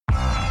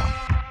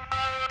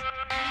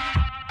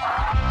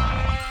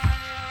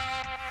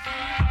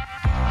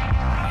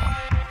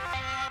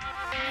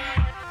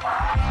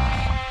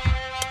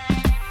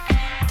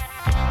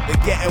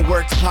Getting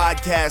Worked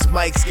podcast,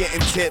 Mike's getting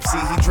tipsy.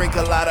 He drink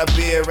a lot of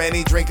beer and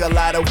he drink a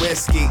lot of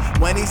whiskey.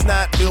 When he's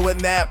not doing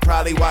that,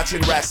 probably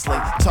watching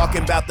wrestling.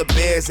 Talking about the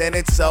Bears and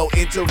it's so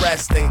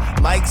interesting.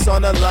 Mike's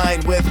on the line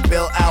with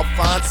Bill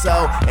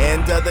Alfonso.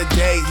 End of the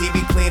day, he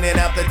be cleaning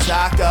out the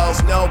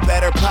tacos. No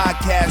better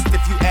podcast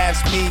if you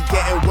ask me.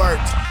 Getting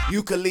Worked,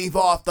 you could leave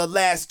off the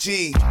last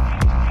G.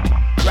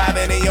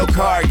 Driving in your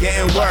car,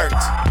 getting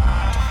worked.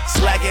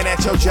 Slacking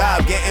at your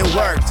job, getting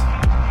worked.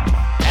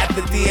 At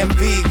the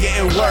DMV,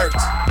 getting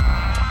worked.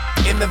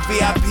 In the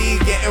VIP,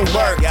 getting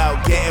worked. Yo,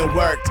 getting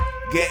worked.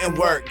 Getting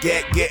worked.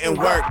 Getting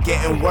worked.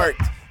 Getting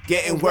worked.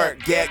 Getting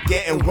worked. Getting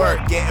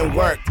worked. Getting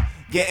worked.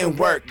 Getting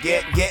worked.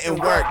 Getting worked.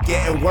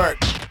 Getting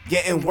worked.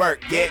 Getting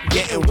worked.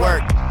 Getting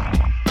worked.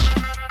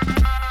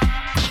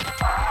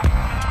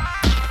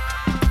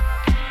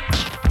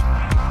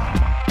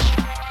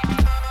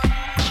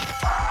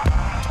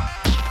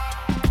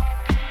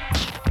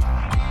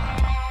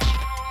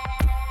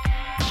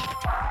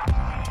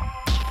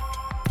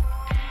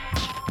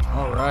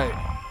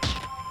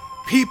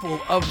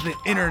 People of the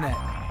internet,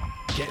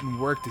 Getting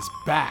Worked is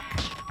back.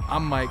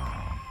 I'm Mike.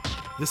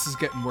 This is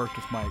Getting Worked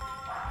with Mike.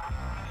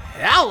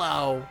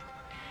 Hello.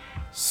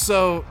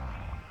 So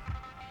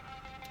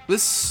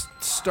this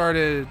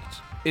started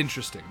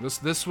interesting.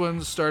 This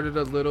one started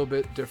a little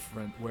bit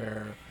different,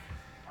 where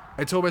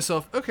I told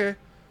myself, okay,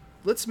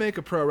 let's make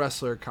a pro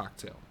wrestler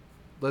cocktail.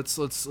 Let's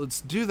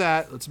do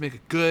that. Let's make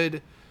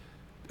a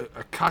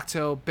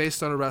cocktail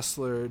based on a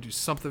wrestler. Do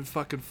something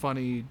fucking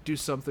funny. Do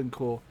something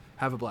cool.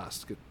 Have a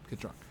blast. Get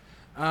drunk.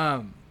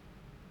 And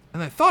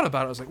I thought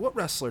about it. I was like, what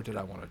wrestler did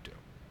I want to do?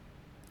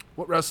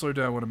 What wrestler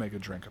did I want to make a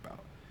drink about?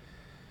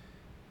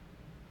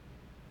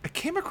 I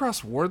came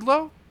across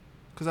Wardlow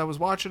because I was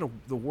watching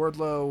the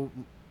Wardlow.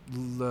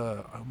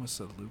 I almost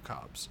said Luke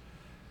Hobbs.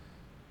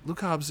 Luke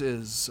Hobbs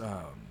is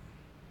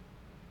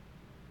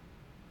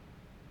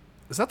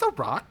that The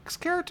Rock's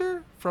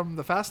character from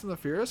the Fast and the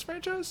Furious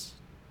franchise?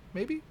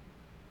 Maybe.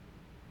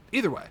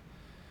 Either way,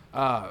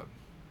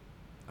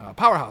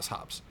 Powerhouse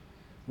Hobbs.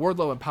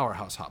 Wardlow and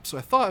Powerhouse Hobbs. So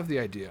I thought of the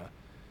idea,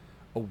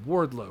 a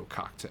Wardlow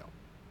cocktail.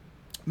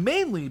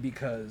 Mainly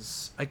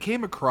because I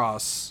came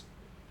across...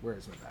 Where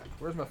is my bag?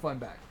 Where's my fun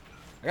bag?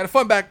 I got a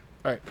fun bag.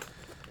 All right.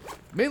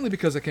 Mainly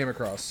because I came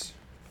across...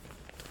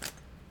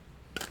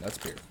 That's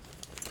beer.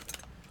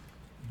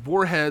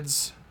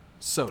 Warheads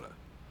Soda.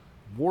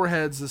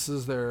 Warheads, this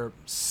is their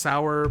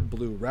sour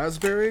blue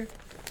raspberry.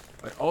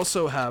 I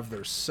also have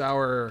their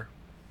sour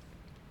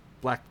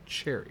black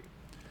cherry.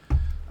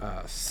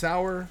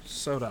 Sour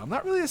soda. I'm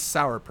not really a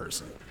sour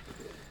person,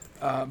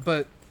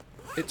 but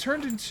it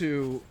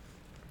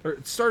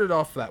started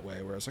off that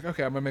way, where I was like,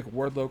 okay, I'm gonna make a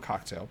Wardlow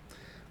cocktail.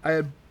 I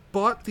had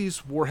bought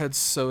these Warhead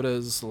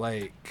sodas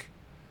I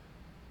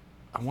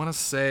want to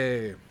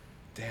say,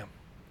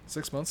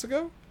 6 months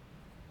ago.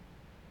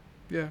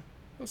 Yeah,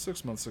 about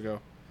 6 months ago.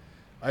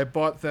 I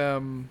bought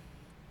them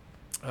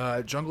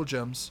at Jungle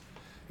Gyms.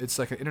 It's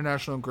like an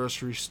international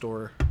grocery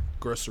store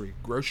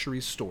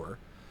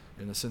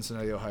in the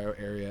Cincinnati, Ohio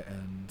area,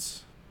 and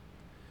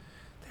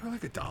they were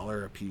like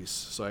 $1 a piece.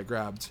 So I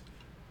grabbed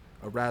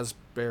a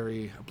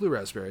blue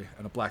raspberry,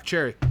 and a black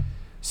cherry.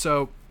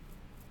 So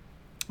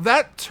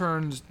that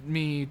turned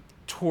me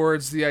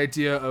towards the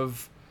idea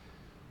of,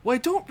 well, I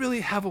don't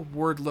really have a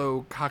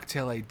Wardlow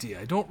cocktail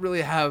idea. I don't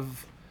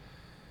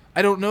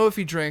know if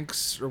he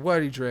drinks or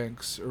what he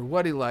drinks or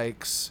what he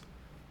likes,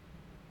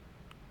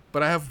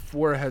 but I have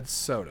Warhead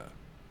soda.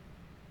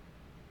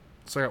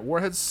 So I got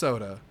Warhead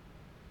soda.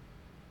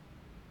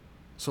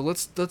 So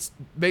let's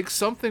make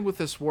something with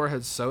this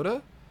Warhead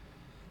soda,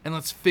 and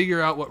let's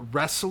figure out what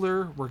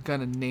wrestler we're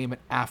gonna name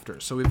it after.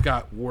 So we've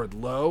got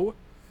Wardlow,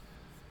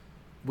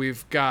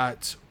 we've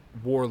got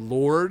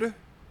Warlord,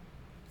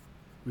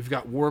 we've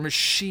got War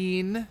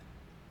Machine.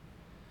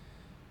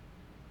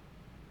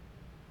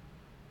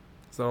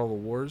 Is that all the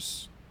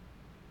wars?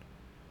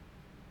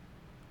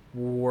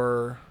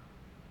 War.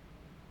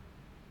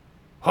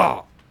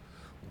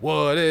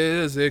 What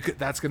is it?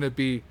 That's gonna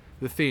be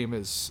the theme.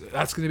 That's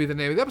going to be the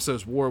name of the episode,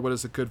 is War, what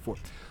is it good for?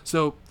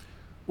 So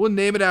we'll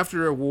name it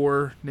after a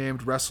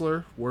war-named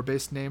wrestler,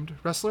 war-based named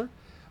wrestler.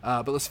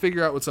 But let's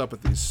figure out what's up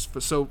with these.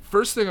 So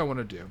first thing I want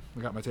to do,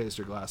 I got my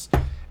taster glass.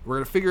 We're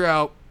going to figure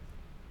out,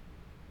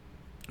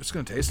 I'm just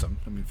going to taste them.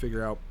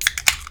 Figure out,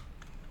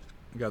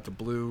 we got the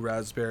blue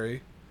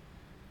raspberry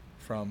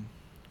from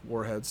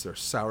Warheads, their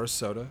sour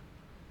soda.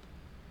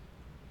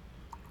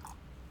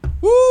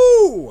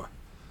 Woo!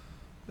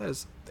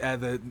 That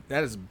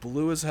is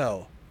blue as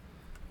hell.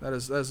 That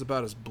is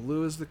about as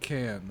blue as the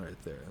can right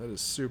there. That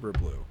is super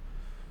blue.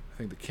 I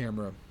think the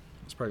camera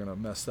is probably going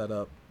to mess that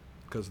up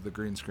because of the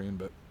green screen,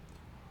 but...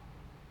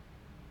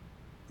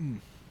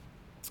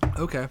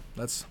 Okay,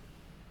 it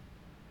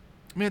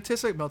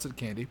tastes like melted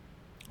candy.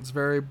 It's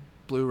very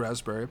blue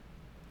raspberry.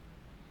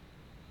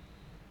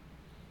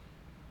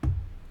 I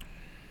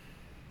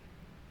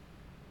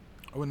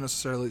wouldn't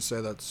necessarily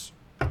say that's...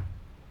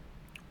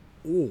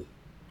 Ooh,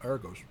 there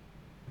it goes.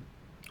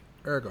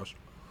 There it goes.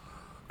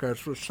 Okay,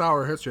 it's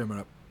sour. Hits you a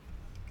minute.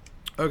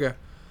 Okay,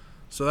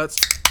 so that's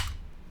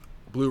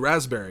blue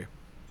raspberry.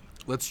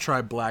 Let's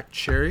try black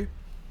cherry.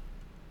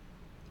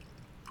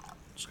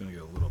 Just going to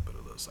get a little bit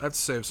of this. I have to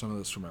save some of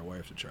this for my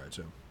wife to try,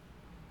 too.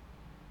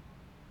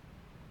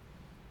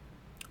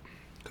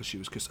 Because she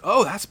was kissed.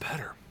 Oh, that's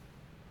better.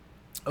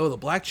 Oh, the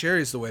black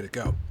cherry is the way to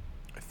go,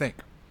 I think.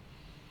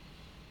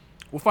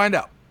 We'll find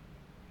out.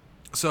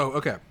 So,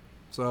 okay.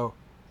 So,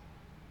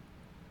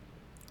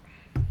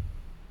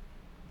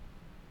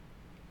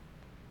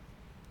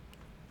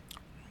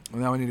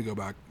 now we need to go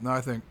back.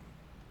 Now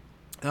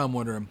I'm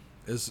wondering,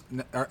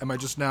 am I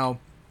just now,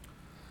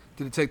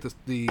 did it take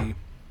the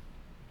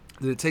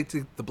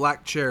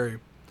black cherry to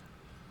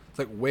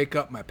like wake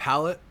up my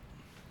palate?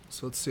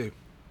 So let's see.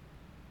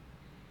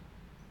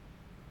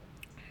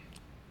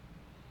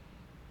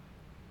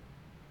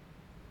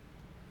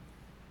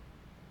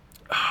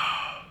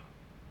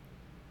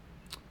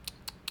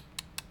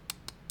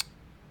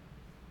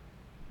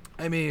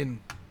 I mean,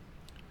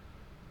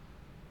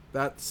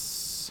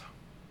 that's...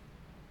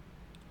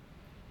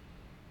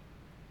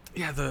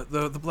 Yeah,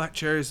 the black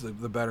cherry is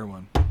the better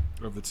one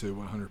of the two,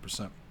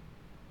 100%.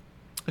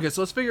 Okay,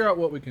 so let's figure out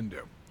what we can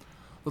do.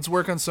 Let's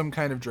work on some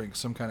kind of drink,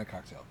 some kind of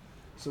cocktail.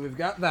 So we've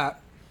got that,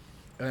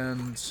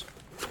 and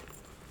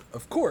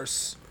of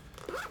course,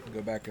 I'll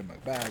go back in my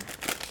bag.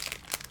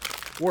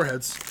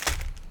 Warheads.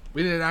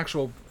 We need an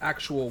actual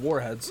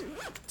warheads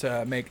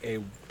to make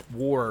a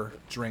war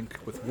drink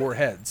with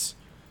warheads.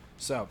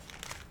 So,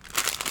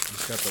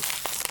 just got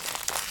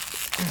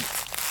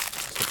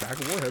the bag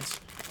of warheads.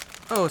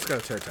 Oh, it's got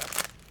a tear tap.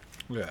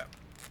 Look at that.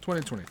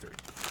 2023.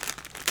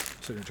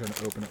 So you're trying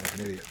to open it like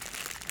an idiot.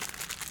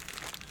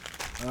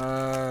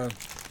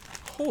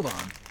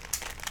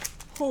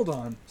 Hold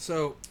on.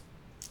 So,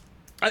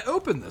 I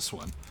opened this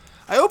one.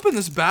 I opened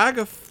this bag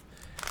of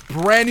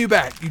brand new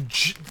bag.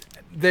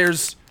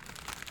 There's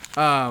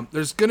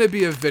gonna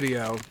be a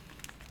video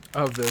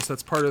of this.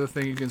 That's part of the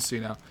thing you can see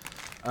now.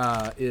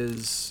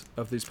 Is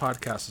of these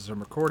podcasts is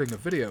I'm recording a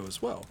video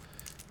as well.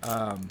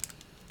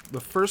 The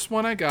first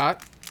one I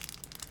got,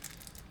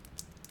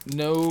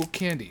 no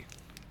candy.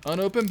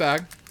 Unopened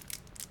bag.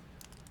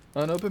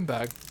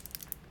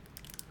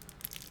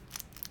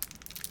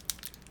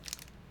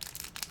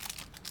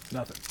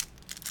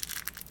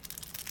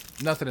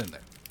 Nothing in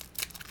there.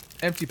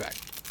 Empty bag.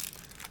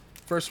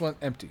 First one,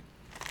 empty.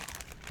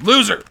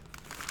 Loser!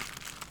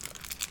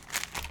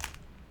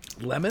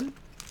 Lemon?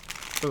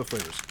 What are the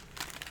flavors?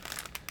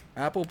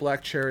 Apple,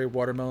 black cherry,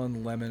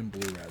 watermelon, lemon,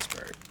 blue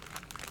raspberry.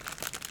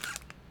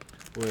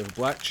 We have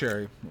black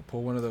cherry. We'll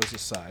pull one of those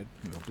aside.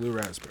 We have blue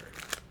raspberry.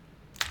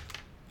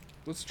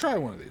 Let's try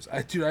one of these.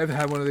 I've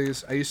had one of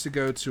these. I used to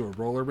go to a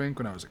roller rink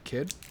when I was a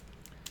kid.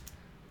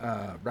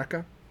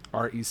 Recca.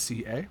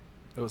 R-E-C-A.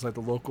 It was like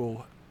the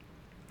local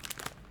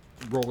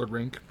roller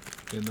rink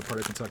in the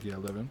part of Kentucky I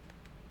live in.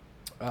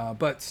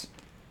 But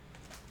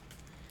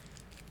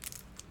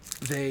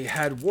they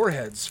had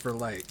warheads for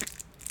like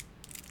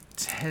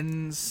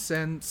 10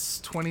 cents,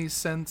 20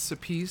 cents a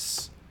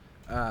piece.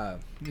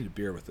 Need a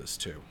beer with this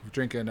too. We're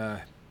drinking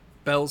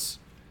Bell's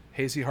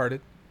Hazy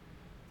Hearted.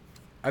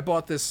 I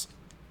bought this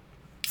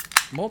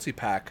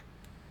multi-pack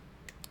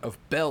of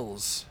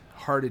Bell's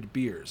Hearted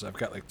beers. I've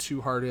got like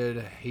 2 hearted,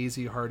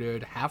 hazy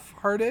hearted, half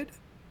hearted,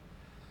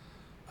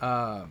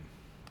 and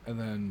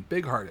then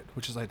big hearted,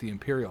 which is like the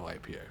Imperial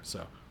IPA.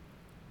 So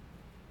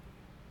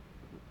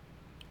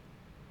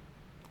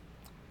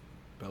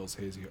Bell's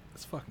Hazy,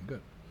 it's fucking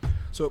good.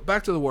 So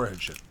back to the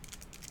warhead shit.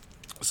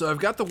 So I've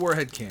got the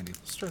warhead candy.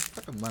 Let's try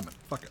fucking lemon.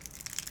 Fuck it.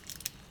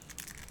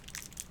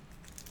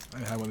 I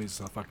had one of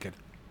these as a fuck kid.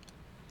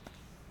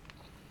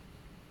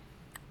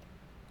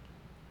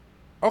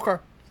 Okay,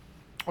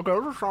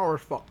 this is sour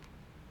as fuck.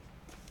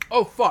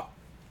 Oh, fuck.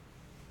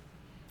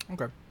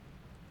 Okay.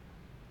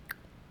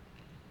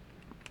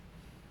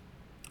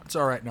 It's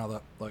alright now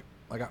that, like,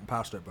 I gotten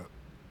past it, but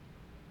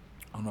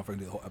I don't know if I can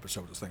do the whole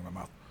episode with this thing in my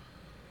mouth.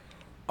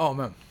 Oh,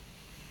 man.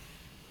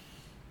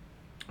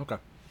 Okay.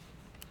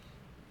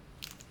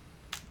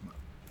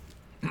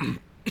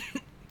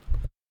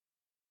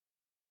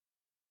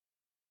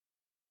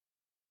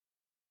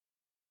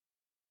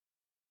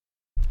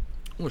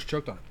 Almost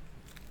choked on it.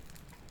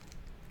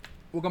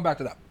 We'll come back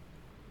to that.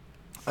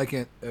 I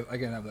can't have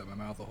that in my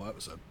mouth the whole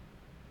episode.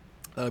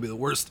 That'll be the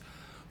worst.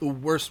 The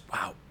worst.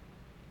 Wow.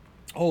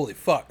 Holy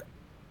fuck.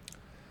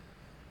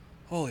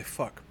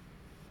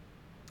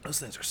 Those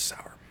things are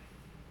sour.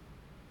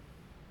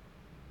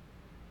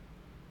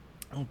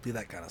 I don't do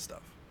that kind of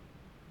stuff.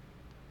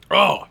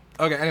 Oh.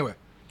 Okay. Anyway.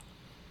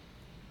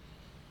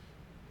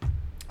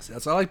 See, I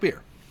like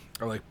beer.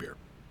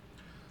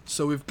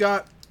 So we've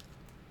got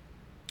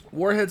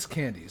Warhead's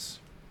candies.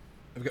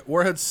 We've got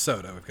Warhead's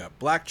soda. We've got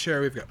black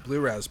cherry. We've got blue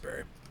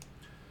raspberry.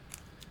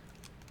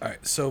 All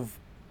right, so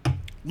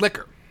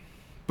liquor,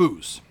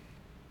 booze.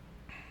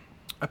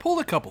 I pulled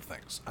a couple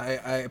things.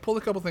 I pulled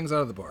a couple things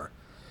out of the bar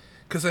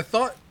because I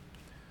thought,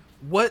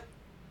 what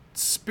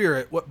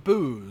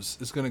booze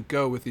is going to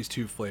go with these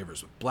two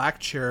flavors, with black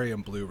cherry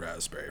and blue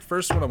raspberry?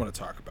 First one I want to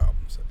talk about.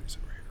 Set these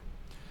over here.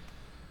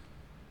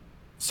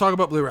 Let's talk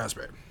about blue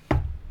raspberry.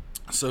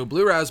 So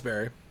blue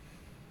raspberry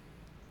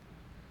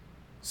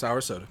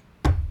sour soda.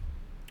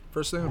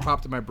 First thing that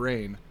popped in my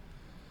brain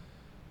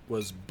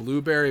was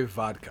blueberry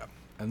vodka.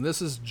 And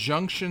this is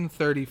Junction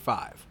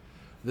 35.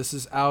 This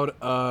is out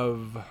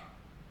of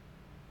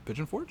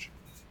Pigeon Forge?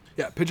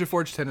 Yeah, Pigeon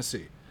Forge,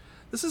 Tennessee.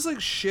 This is like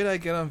shit I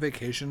get on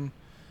vacation.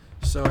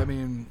 So, I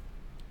mean,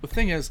 the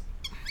thing is,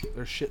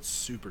 their shit's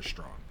super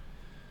strong.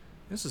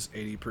 This is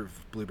 80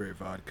 proof blueberry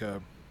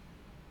vodka.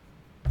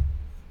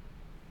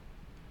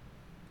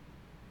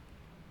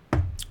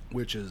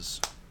 Which is...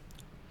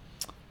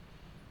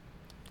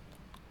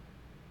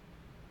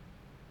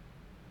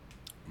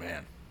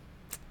 Man.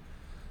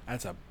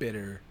 That's a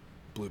bitter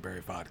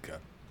blueberry vodka.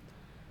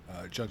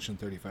 Junction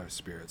 35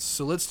 spirits.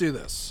 So let's do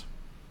this.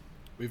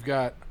 We've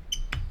got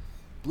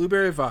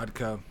blueberry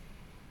vodka.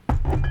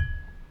 Well,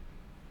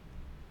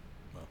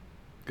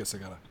 guess I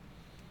gotta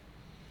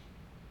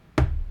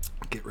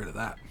get rid of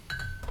that.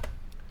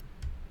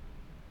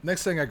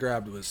 Next thing I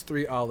grabbed was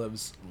 3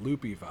 Olives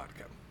Loopy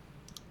vodka.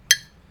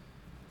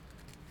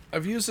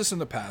 I've used this in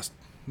the past,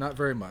 not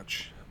very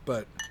much,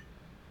 but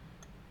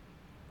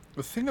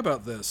the thing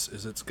about this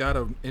is it's got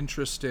an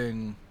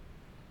interesting...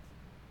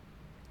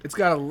 It's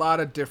got a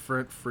lot of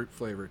different fruit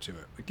flavor to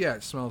it. Like, yeah,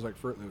 it smells like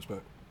Fruit Loops,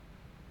 but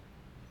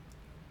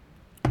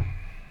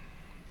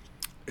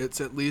it's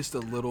at least a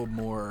little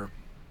more...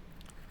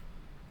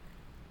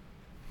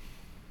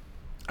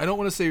 I don't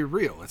want to say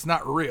real. It's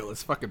not real.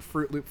 It's fucking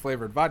Fruit Loop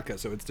flavored vodka,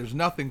 so there's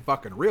nothing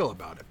fucking real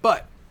about it.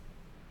 But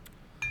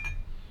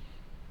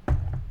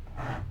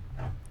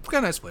it's got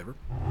a nice flavor.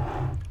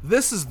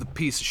 This is the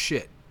piece of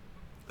shit.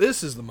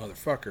 This is the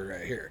motherfucker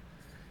right here.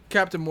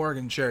 Captain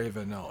Morgan Cherry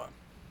Vanilla.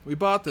 We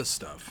bought this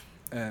stuff,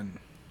 and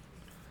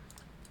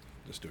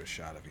just do a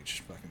shot of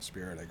each fucking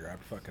spirit I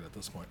grabbed. Fuck it at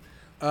this point.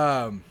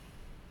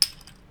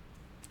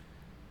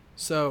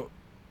 So,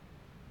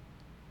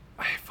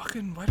 why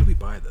did we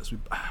buy this?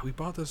 We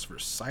bought this for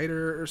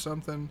cider or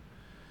something.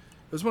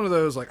 It was one of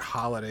those, like,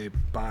 holiday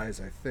buys,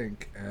 I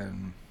think,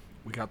 and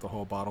we got the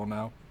whole bottle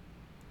now.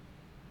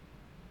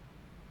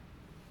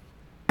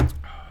 Oh,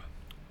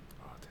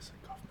 it tastes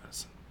like cough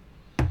medicine.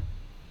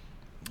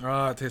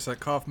 Oh, it tastes like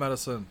cough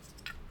medicine.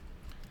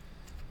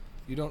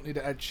 You don't need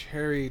to add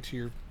cherry to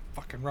your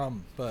fucking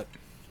rum, but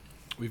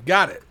we've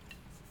got it.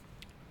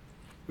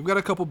 We've got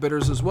a couple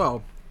bitters as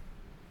well.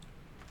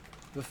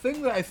 The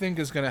thing that I think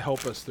is going to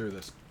help us through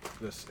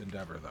this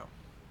endeavor, though,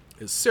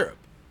 is syrup.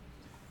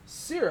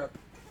 Syrup.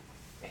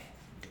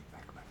 Get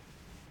back my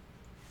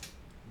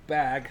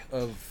bag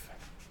of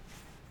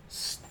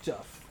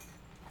stuff.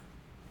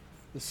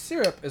 The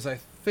syrup is, I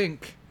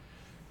think,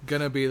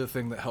 going to be the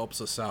thing that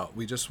helps us out.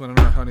 We just went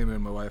on our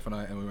honeymoon, my wife and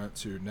I, and we went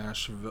to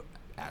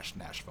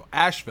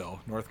Asheville,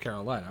 North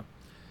Carolina,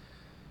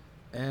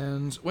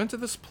 and went to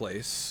this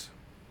place,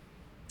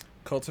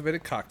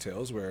 Cultivated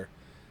Cocktails, where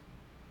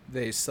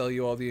they sell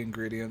you all the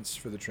ingredients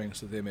for the drinks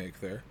that they make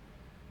there.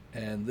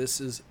 And this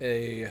is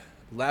a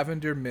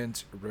lavender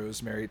mint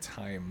rosemary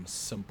thyme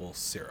simple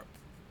syrup.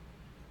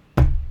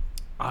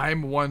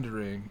 I'm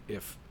wondering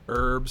if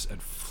herbs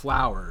and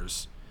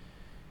flowers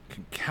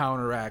can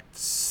counteract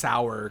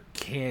sour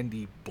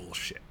candy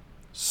bullshit.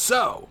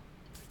 So,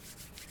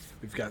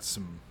 we've got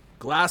some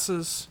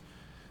glasses,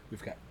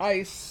 we've got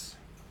ice,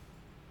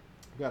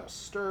 we've got a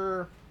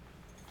stir.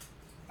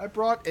 I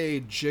brought a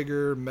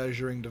jigger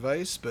measuring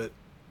device, but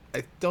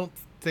I don't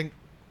think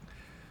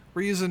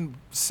we're using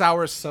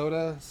sour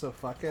soda, so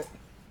fuck it.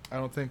 I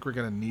don't think we're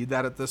gonna need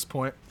that at this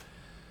point,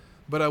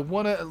 but I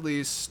want to at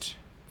least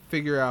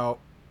figure out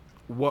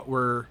what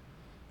we're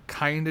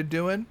kind of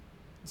doing,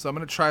 so I'm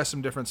gonna try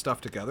some different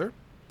stuff together.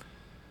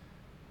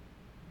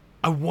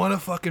 I want to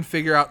fucking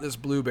figure out this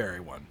blueberry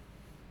one.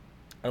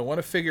 I want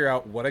to figure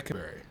out what I can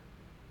berry.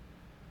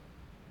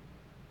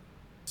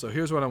 So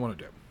here's what I want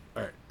to do.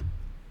 All right.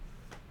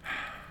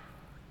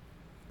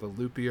 The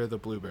loopy or the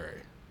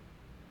blueberry?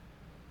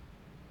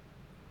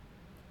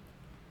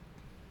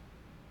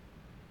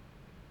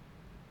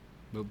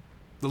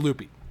 The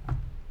loopy.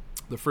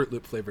 The Fruit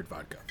Loop flavored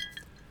vodka.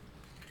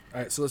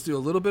 All right, so let's do a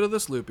little bit of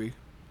this loopy.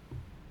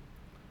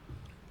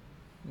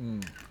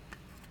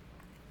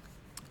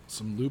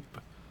 Some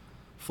loop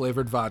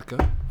flavored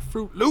vodka.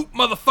 Fruit Loop,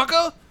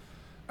 motherfucker!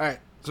 Alright,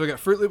 so we got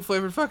Fruit Loop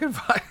flavored fucking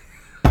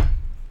vodka.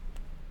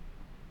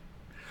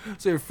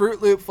 So your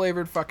Fruit Loop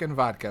flavored fucking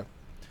vodka.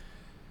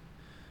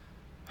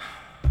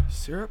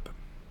 Syrup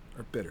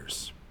or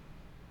bitters?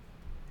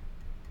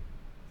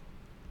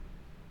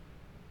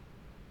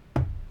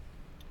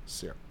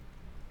 Syrup.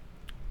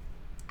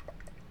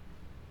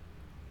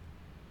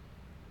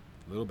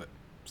 A little bit.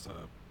 Just a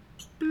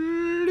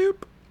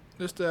bloop.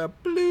 Just a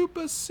bloop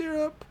of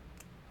syrup.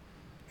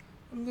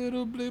 A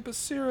little bloop of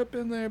syrup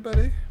in there,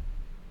 buddy.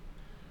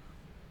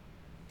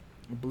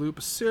 A bloop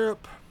of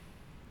syrup.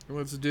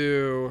 Let's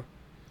do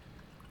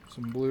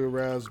some blue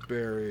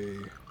raspberry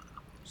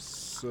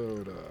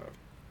soda.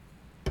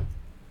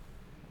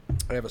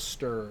 I have a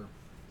stir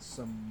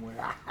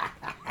somewhere.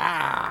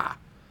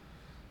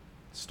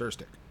 Stir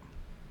stick.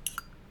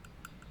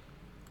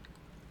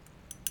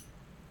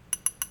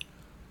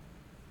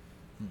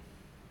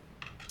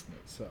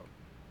 So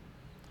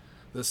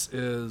This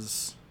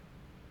is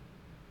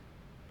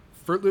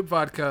Fruit Loop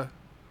vodka,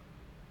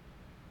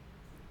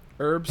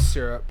 herb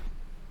syrup,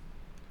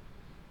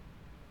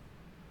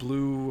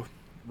 blue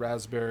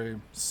raspberry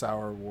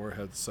sour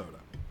Warhead soda.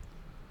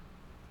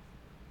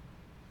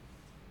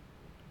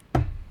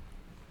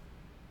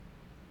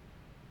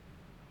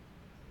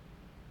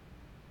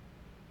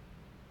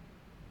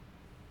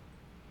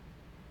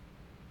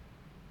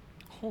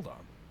 Hold on.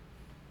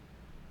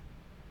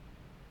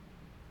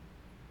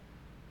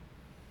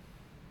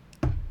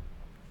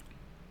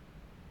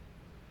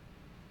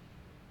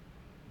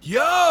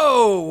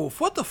 Yo!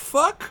 What the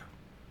fuck?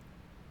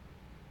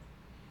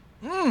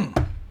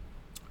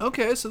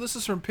 Okay, so this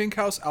is from Pink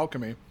House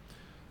Alchemy.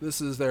 This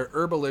is their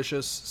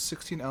Herbalicious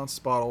 16-ounce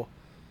bottle.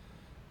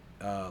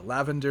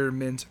 Lavender,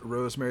 mint,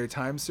 rosemary,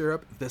 thyme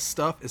syrup. This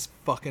stuff is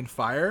fucking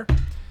fire.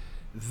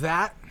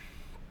 That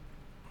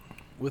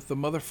with the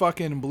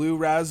motherfucking blue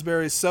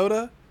raspberry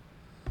soda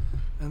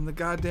and the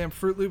goddamn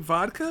Fruit Loop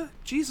vodka?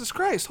 Jesus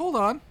Christ, hold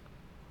on.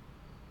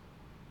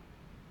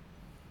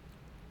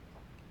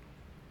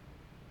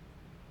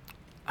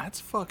 That's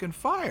fucking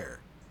fire.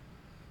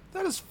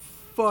 That is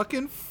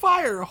fucking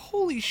fire.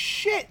 Holy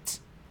shit.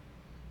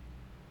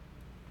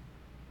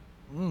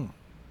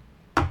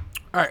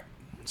 Alright,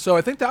 so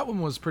I think that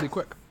one was pretty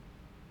quick.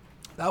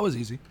 That was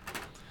easy.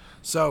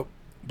 So,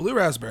 blue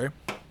raspberry.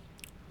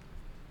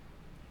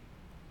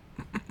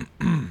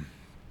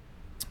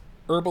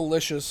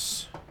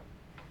 Herbalicious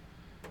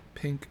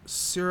pink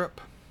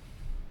syrup.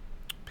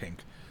 Pink.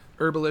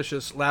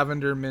 Herbalicious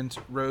lavender, mint,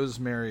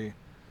 rosemary,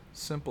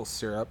 simple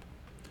syrup.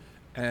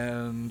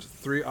 And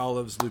 3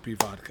 olives loopy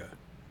vodka.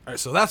 All right,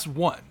 so that's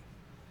one.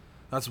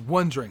 That's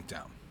one drink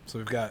down. So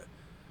we've got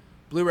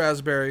blue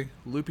raspberry,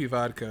 loopy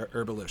vodka,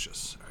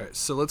 herbalicious. All right,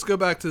 so let's go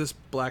back to this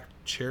black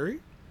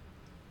cherry.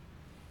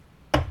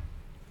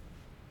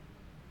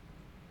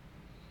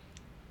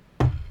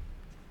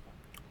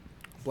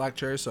 Black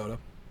cherry soda.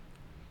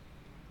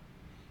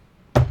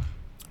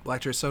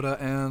 Black cherry soda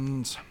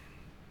and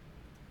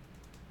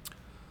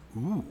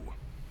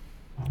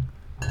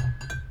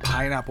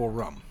pineapple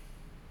rum.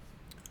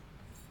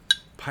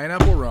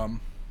 Pineapple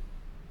rum,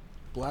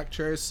 black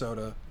cherry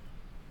soda,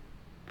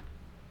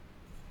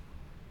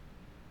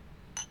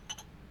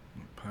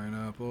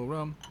 pineapple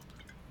rum.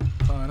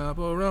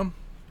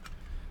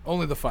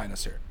 Only the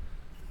finest here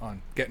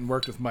on Getting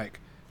Worked with Mike.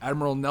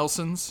 Admiral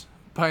Nelson's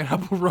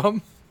pineapple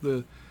rum,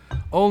 the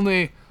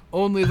only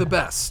the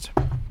best.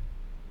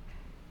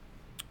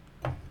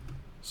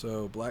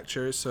 So black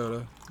cherry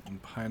soda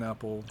and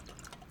pineapple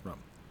rum.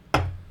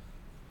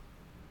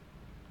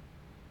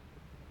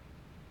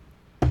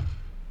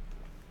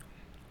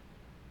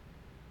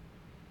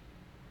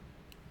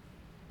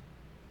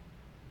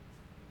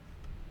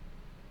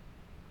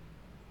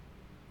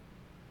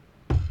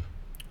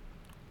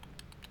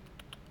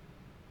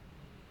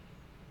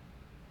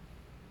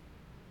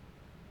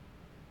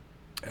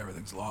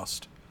 Everything's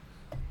lost.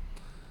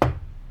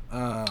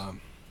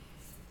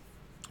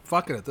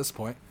 Fuck it at this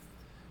point.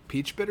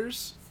 Peach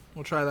bitters.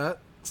 We'll try that.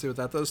 See what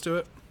that does to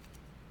it.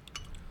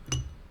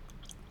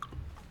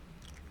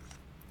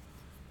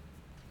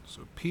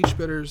 So peach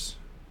bitters,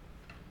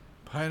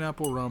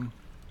 pineapple rum,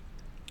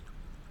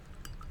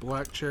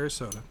 black cherry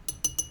soda.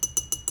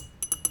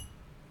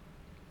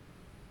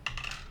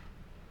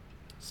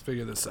 Let's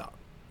figure this out.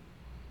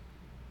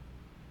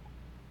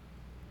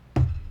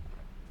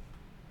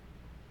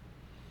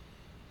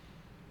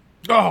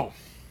 Oh!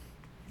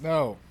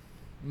 No.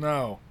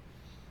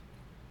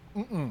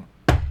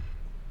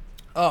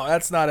 Oh,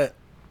 that's not it.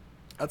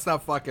 That's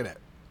not fucking it.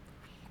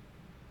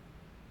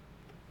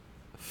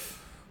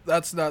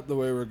 That's not the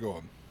way we're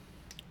going.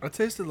 It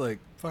tasted like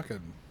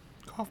fucking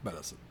cough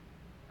medicine.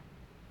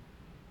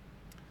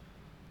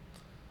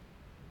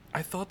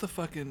 I thought the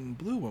fucking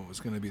blue one was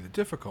going to be the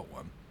difficult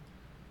one.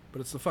 But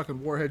it's the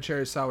fucking Warhead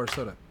Cherry Sour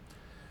Soda.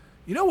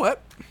 You know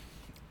what?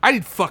 I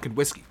need fucking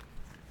whiskey.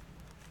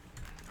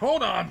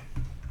 Hold on.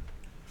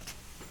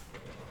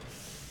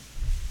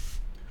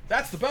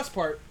 That's the best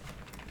part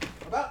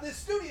about this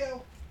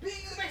studio being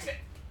in the basement,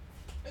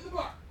 in the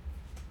bar.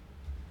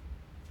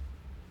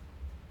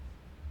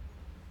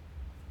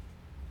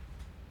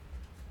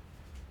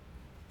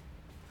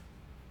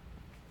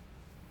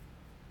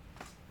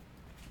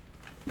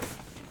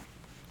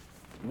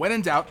 When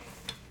in doubt,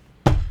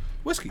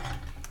 whiskey.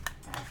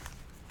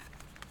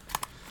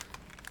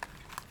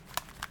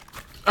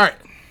 All right,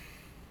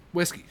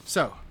 whiskey.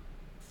 So,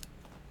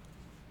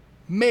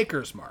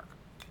 Maker's Mark.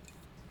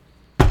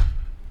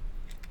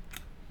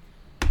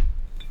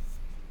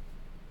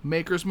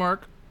 Maker's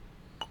Mark.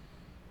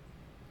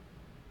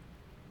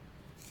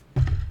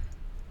 Yeah.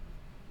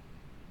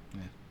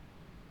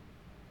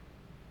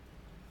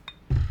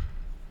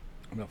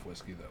 Enough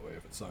whiskey that way.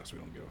 If it sucks, we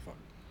don't give a fuck.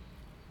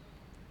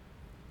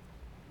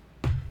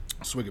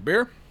 Swig of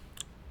beer.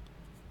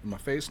 In my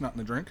face, not in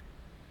the drink.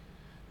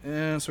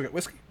 And swig of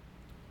whiskey.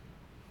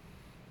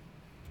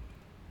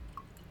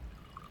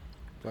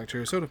 Black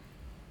cherry soda.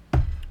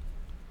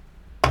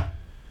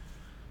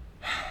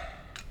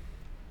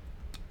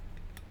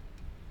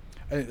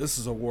 This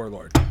is a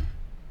Warlord.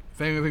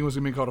 If anything was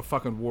going to be called a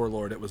fucking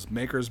Warlord, it was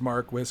Maker's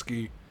Mark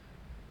whiskey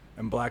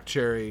and black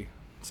cherry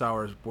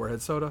sour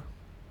Warhead soda.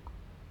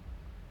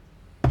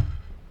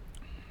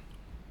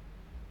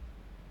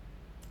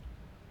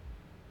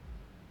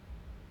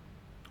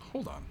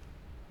 Hold on.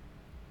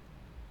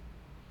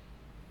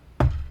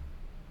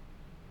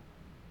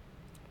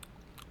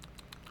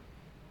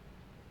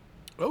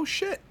 Oh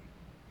shit.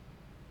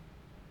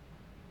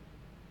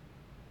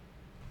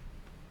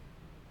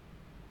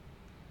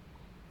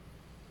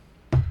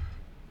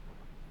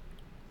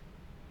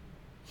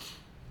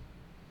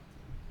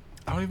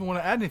 I don't even want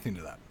to add anything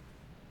to that.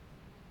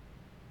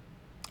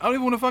 I don't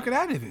even want to fucking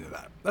add anything to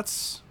that.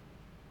 That's...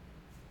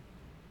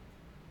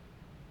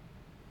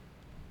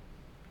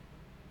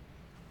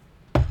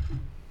 What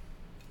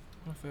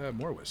if I add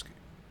more whiskey?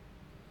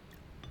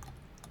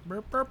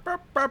 Burp, burp,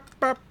 burp, burp,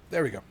 burp.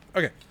 There we go.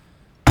 Okay.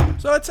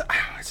 So I'd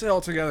say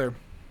altogether,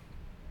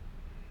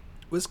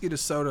 whiskey to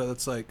soda,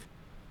 that's like...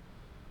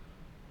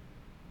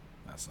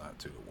 That's not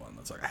 2 to 1.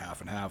 That's like a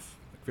half and half.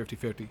 Like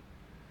 50-50.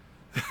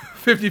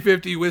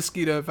 50-50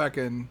 whiskey to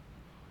fucking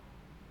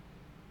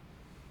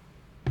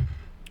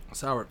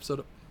sour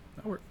soda.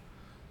 That worked.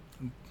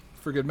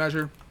 For good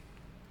measure,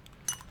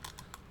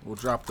 we'll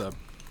drop the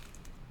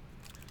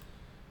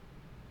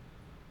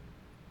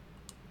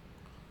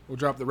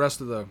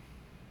rest of the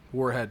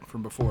Warhead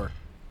from before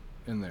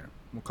in there.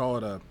 We'll call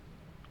it a...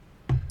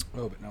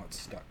 Oh, but now it's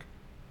stuck.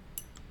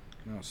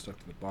 Now it's stuck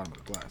to the bottom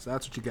of the glass.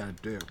 That's what you gotta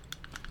do.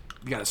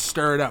 You gotta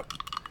stir it up.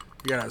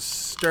 You gotta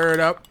stir it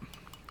up.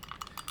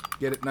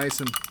 Get it nice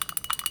and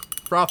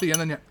frothy,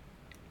 and then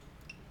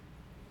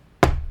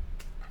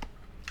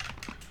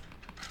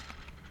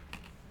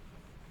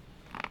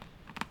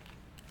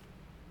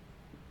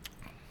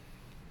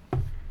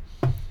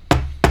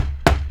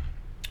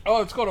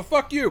Oh, it's gonna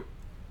fuck you.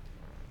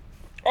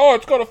 Oh,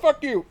 it's gonna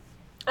fuck you.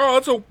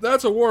 Oh,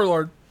 that's a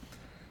Warlord.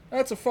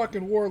 That's a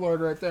fucking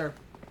Warlord right there.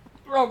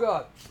 Oh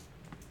god.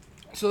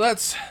 So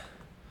that's...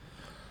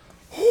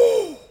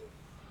 Oh,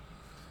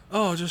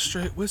 just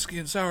straight whiskey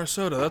and sour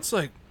soda. That's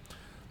like...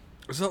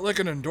 Is that like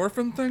an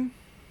endorphin thing?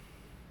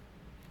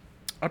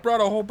 I brought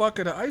a whole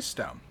bucket of ice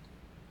down.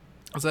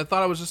 Because I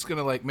thought I was just going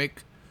to like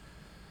make...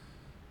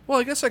 Well,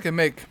 I guess I can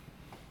make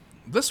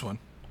this one.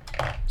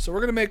 So we're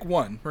going to make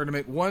one. We're going to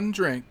make one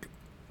drink.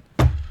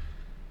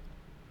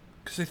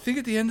 Because I think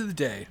at the end of the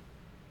day,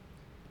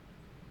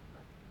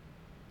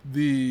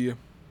 the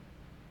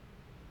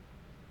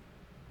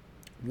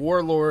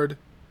Warlord,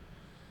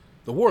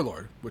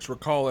 which we're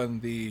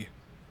calling the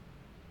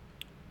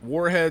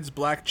Warheads,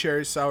 Black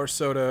Cherry Sour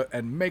Soda,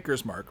 and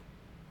Maker's Mark.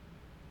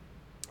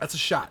 That's a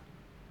shot.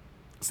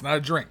 It's not a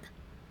drink.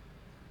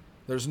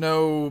 There's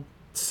no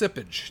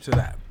sippage to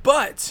that.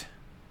 But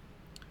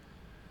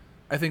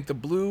I think the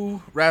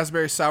Blue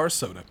Raspberry Sour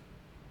Soda,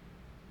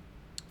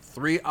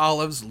 3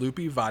 Olives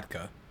Loopy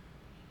Vodka,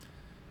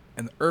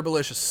 and the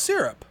Herbalicious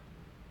Syrup,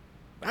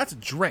 that's a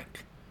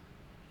drink.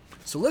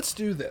 So let's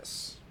do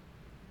this.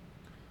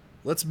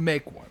 Let's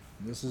make one.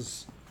 This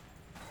is,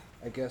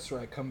 I guess,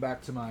 where I come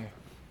back to my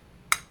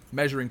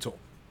measuring tool.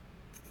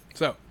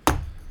 So,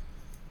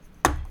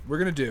 we're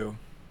going to do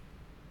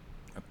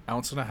 1.5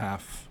 ounces of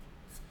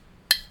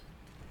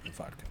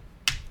vodka.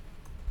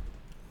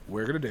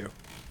 We're going to do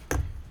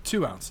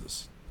 2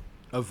 ounces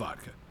of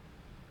vodka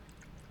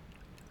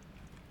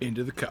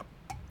into the cup.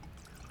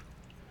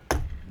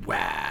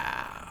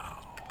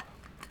 Wow.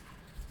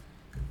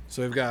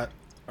 So we've got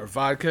our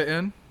vodka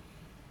in.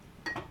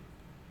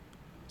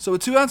 So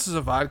with 2 ounces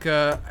of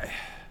vodka,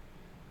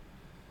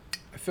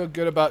 I feel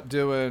good about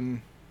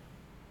doing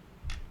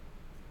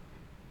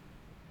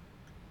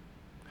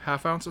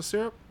 1/2 ounce of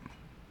syrup.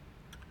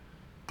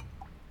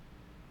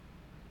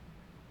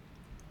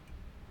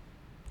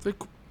 I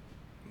think,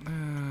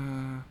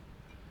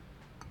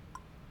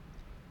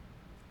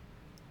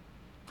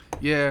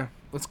 yeah,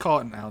 let's call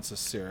it 1 ounce of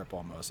syrup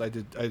almost. I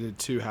did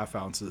 2 1/2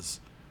 ounces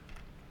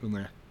in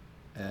there,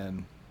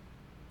 and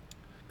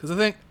because I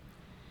think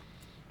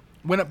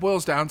when it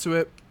boils down to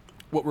it,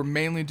 what we're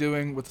mainly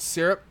doing with the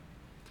syrup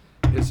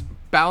is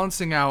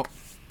balancing out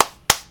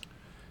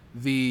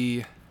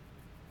the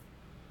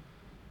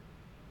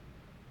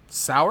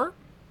sour,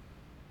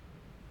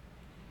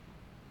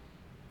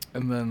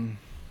 and then,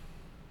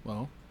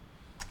 well,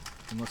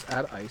 and let's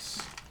add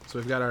ice. So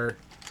we've got our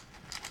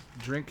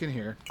drink in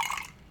here.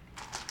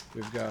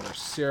 We've got our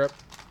syrup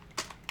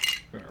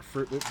and our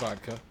Fruit Loop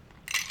vodka.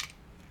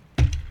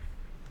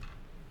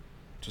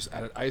 Just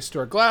added ice to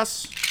our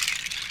glass.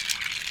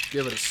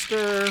 Give it a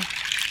stir.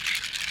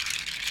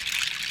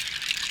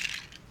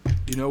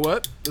 You know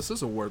what? This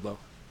is a Wardlow.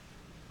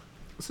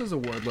 This is a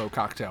Wardlow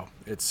cocktail.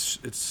 It's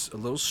a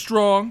little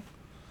strong,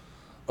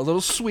 a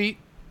little sweet.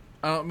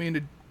 I don't mean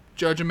to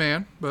judge a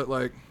man, but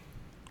like,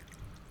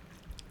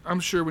 I'm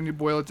sure when you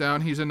boil it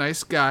down, he's a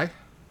nice guy.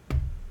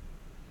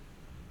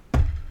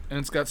 And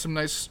it's got some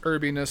nice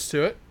herbiness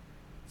to it.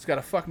 It's got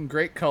a fucking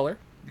great color.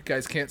 You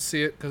guys can't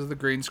see it because of the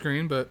green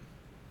screen, but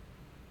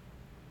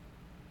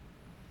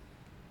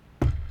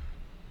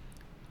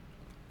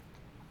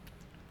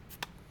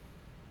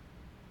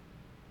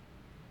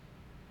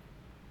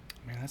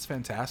Man, that's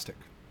fantastic.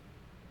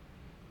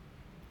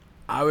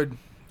 I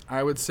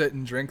would sit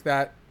and drink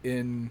that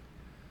in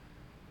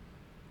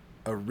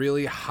a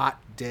really hot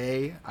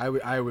day.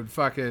 I would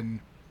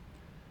fucking.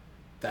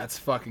 That's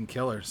fucking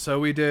killer. So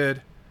we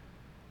did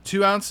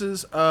 2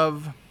 ounces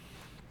of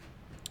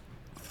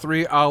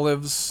 3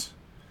 Olives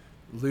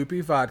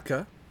Loopy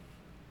vodka.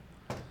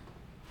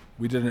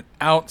 We did an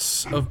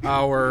ounce of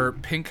our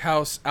Pink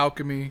House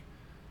Alchemy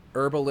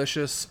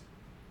Herbalicious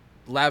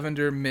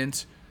Lavender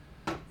Mint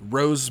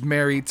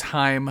Rosemary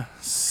Thyme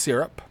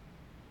Syrup.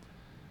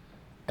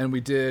 And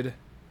we did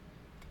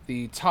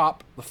the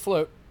top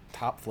of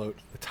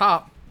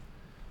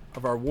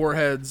our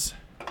Warheads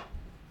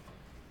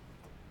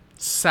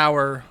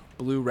Sour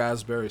Blue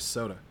Raspberry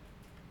Soda.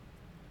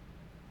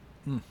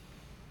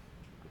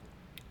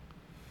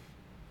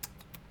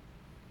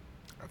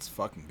 That's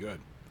fucking good.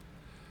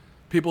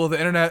 People of the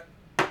internet,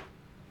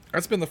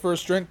 that's been the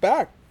first drink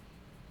back.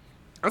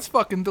 That's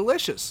fucking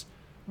delicious.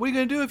 What are you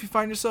going to do if you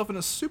find yourself in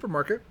a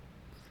supermarket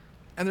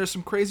and there's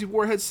some crazy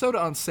Warhead soda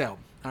on sale?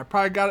 I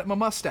probably got it in my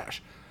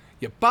mustache.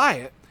 You buy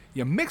it,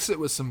 you mix it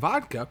with some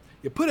vodka,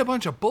 you put a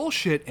bunch of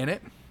bullshit in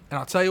it, and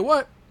I'll tell you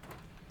what,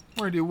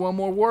 we're going to do one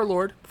more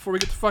Warlord before we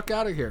get the fuck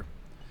out of here.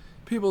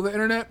 People of the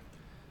internet,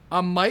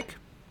 I'm Mike.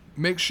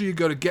 Make sure you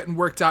go to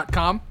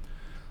gettingworked.com.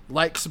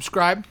 Like,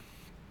 subscribe,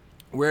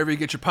 wherever you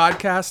get your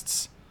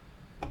podcasts.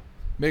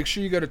 Make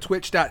sure you go to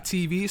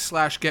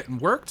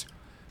twitch.tv/gettingworked.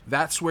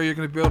 That's where you're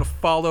going to be able to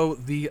follow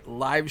the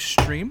live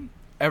stream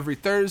every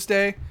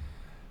Thursday.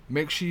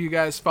 Make sure you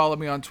guys follow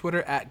me on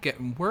Twitter at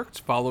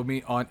gettingworked. Follow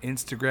me on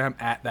Instagram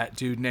at that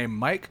dude named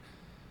Mike.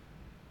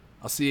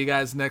 I'll see you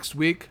guys next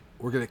week.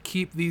 We're going to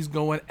keep these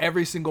going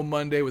every single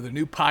Monday with a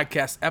new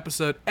podcast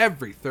episode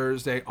every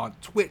Thursday on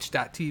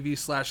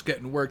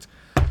twitch.tv/gettingworked.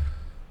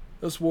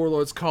 This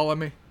Warlord's calling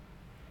me.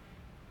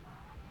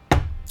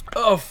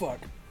 Oh, fuck.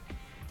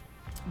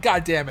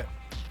 God damn it.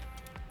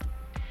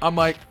 I'm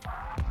Mike.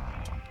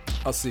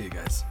 I'll see you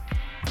guys.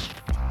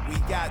 We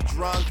got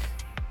drunk.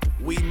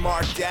 We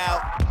marked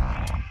out.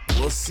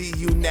 We'll see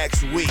you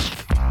next week.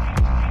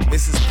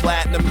 This is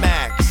Platinum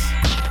Max.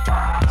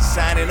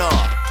 Signing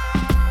off.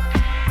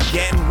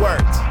 Getting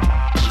worked.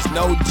 There's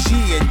no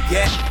G in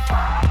get.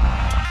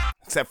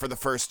 Except for the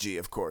first G,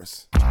 of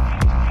course.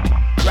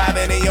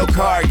 Driving in your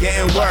car,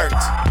 getting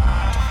worked.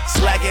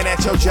 Slacking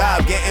at your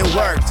job, getting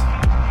worked.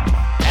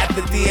 At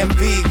the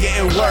DMV,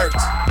 getting worked.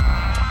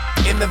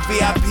 In the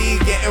VIP,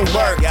 getting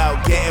worked.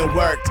 Out, getting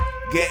worked.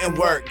 Getting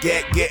worked.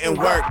 Getting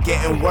worked.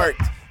 Getting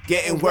worked.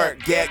 Getting worked. Getting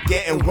worked.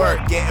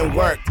 Getting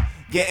worked.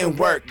 Getting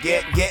worked.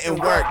 Getting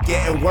worked.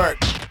 Getting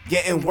worked.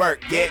 Getting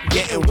worked.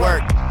 Getting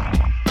worked.